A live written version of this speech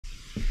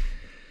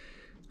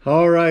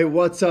All right,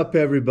 what's up,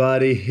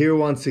 everybody? Here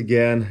once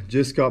again.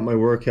 Just got my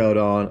workout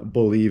on,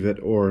 believe it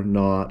or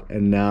not.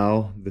 And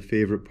now, the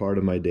favorite part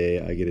of my day,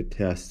 I get to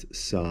test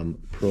some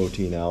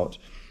protein out.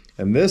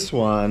 And this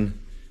one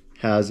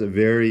has a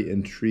very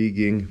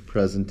intriguing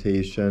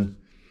presentation.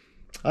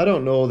 I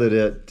don't know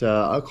that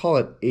I'll call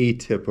it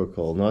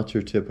atypical, not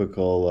your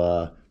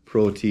typical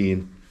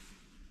protein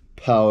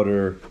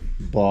powder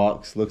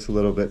box. Looks a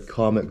little bit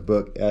comic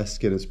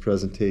book-esque in its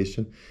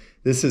presentation.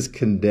 This is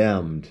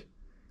Condemned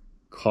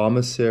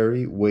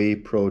Commissary Whey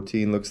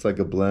protein. Looks like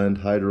a blend,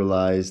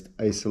 hydrolyzed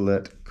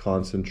isolate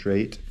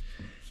concentrate,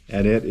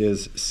 and it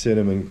is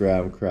cinnamon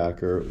graham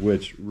cracker,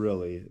 which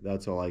really,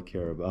 that's all I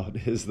care about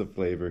is the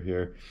flavor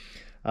here.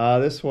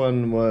 This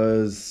one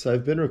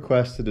I've been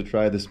requested to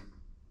try this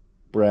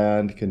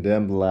brand,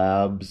 Condemned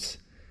Labz.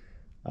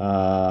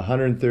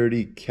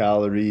 130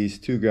 calories,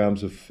 2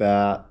 grams of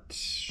fat,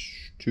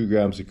 2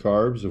 grams of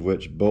carbs, of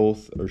which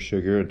both are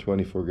sugar, and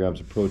 24 grams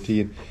of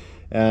protein.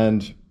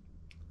 And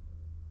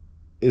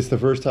it's the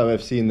first time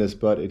I've seen this,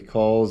 but it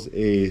calls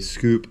a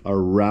scoop a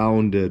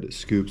rounded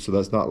scoop, so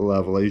that's not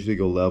level. I usually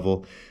go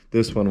level.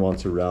 This one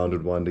wants a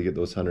rounded one to get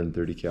those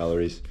 130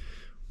 calories,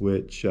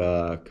 which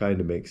kind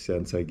of makes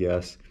sense, I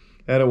guess.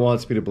 And it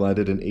wants me to blend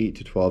it in 8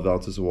 to 12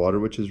 ounces of water,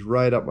 which is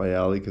right up my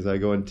alley because I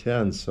go in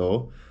 10,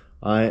 so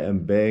I am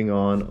bang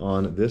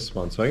on this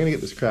one. So I'm going to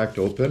get this cracked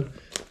open.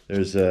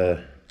 There's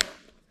a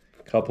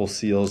couple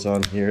seals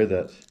on here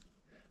that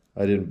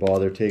I didn't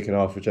bother taking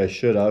off, which I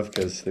should have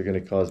because they're going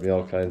to cause me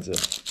all kinds of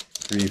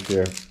grief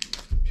here.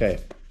 Okay,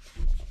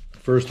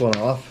 first one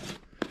off,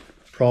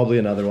 probably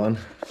another one,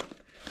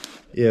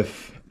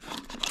 if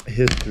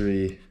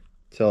history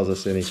tells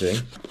us anything.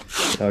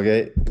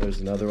 Okay,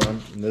 there's another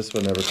one, and this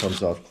one never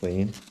comes off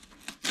clean.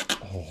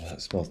 Oh, that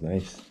smells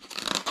nice.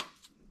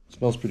 It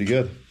smells pretty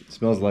good. It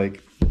smells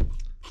like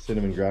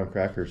cinnamon graham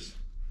crackers.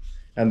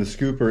 And the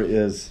scooper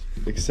is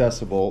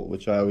accessible,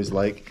 which I always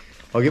like.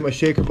 I'll get my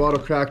shaker bottle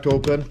cracked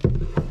open,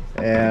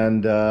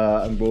 and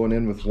I'm going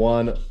in with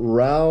one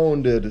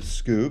rounded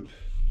scoop.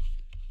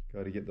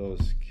 Got to get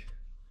those, I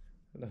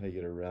don't know how you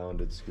get a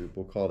rounded scoop.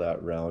 We'll call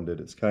that rounded.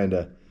 It's kind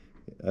of,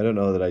 I don't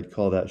know that I'd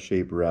call that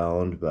shape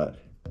round, but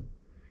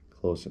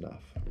close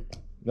enough.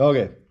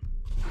 Okay.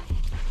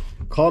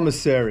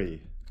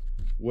 Commissary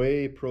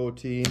Whey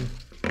protein.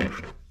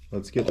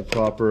 Let's get the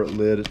proper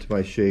lid to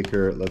my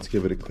shaker. Let's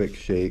give it a quick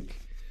shake.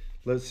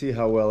 Let's see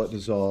how well it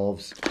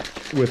dissolves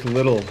with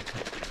little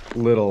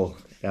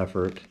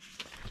effort.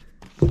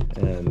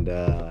 And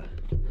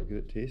we'll get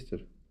it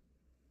tasted.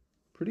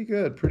 Pretty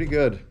good, pretty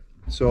good.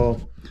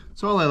 So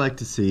that's all I like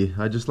to see.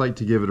 I just like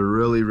to give it a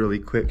really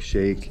quick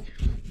shake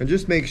and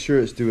just make sure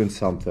it's doing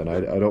something.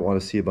 I don't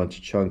want to see a bunch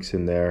of chunks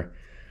in there.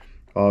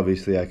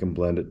 Obviously I can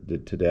blend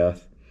it to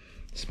death.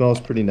 It smells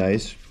pretty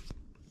nice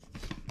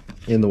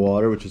in the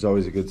water, which is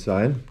always a good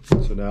sign.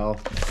 So now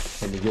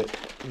let me get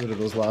rid of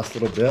those last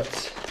little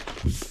bits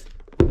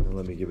and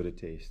let me give it a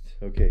taste.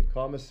 Okay,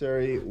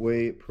 Commissary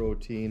Whey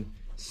protein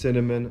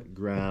cinnamon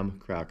graham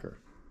cracker.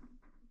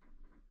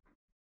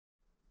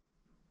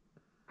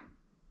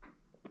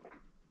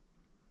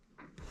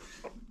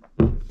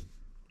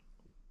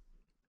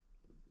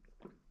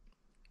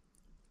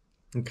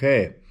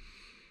 Okay,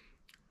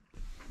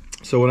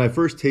 so when I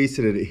first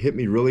tasted it, it hit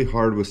me really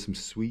hard with some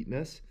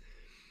sweetness,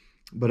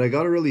 but I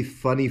got a really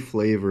funny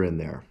flavor in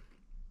there.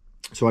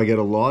 So I get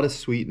a lot of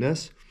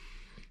sweetness,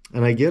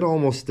 and I get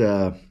almost,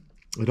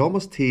 it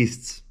almost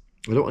tastes,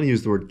 I don't want to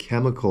use the word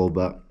chemical,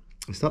 but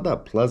it's not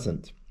that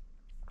pleasant.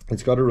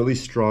 It's got a really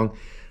strong,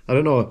 I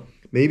don't know,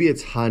 maybe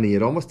it's honey.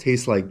 It almost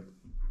tastes like,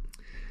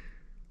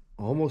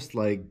 almost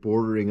like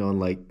bordering on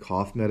like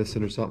cough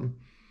medicine or something.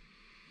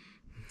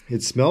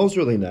 It smells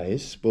really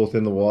nice, both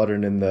in the water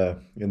and in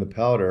the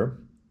powder.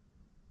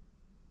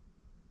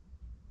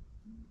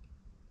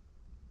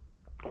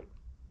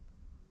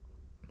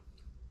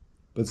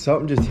 But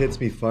something just hits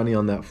me funny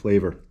on that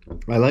flavor.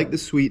 I like the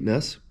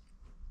sweetness.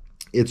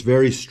 It's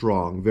very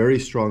strong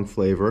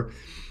flavor,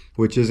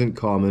 which isn't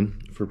common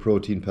for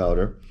protein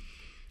powder.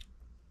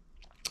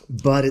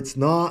 But it's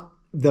not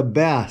the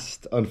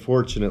best,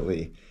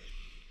 unfortunately.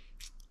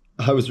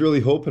 I was really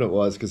hoping it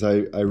was because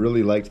I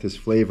really liked this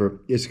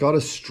flavor. It's got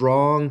a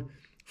strong,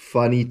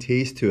 funny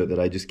taste to it that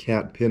I just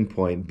can't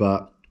pinpoint,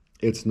 but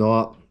it's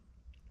not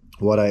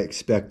what I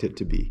expect it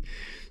to be.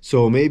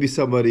 So maybe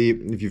somebody,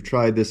 if you've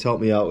tried this,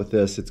 help me out with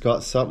this. It's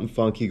got something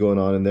funky going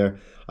on in there.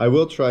 I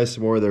will try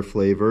some more of their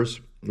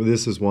flavors.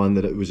 This is one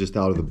that it was just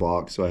out of the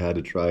box, so I had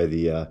to try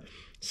the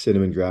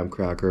cinnamon graham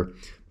cracker,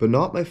 but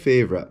not my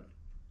favorite.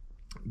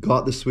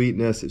 Got the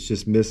sweetness, it's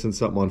just missing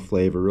something on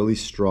flavor, really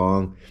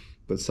strong,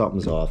 but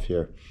something's off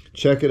here.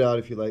 Check it out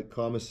if you like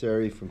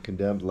Commissary from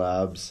Condemned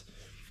Labz,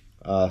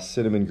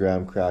 cinnamon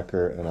graham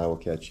cracker, and I will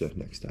catch you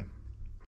next time.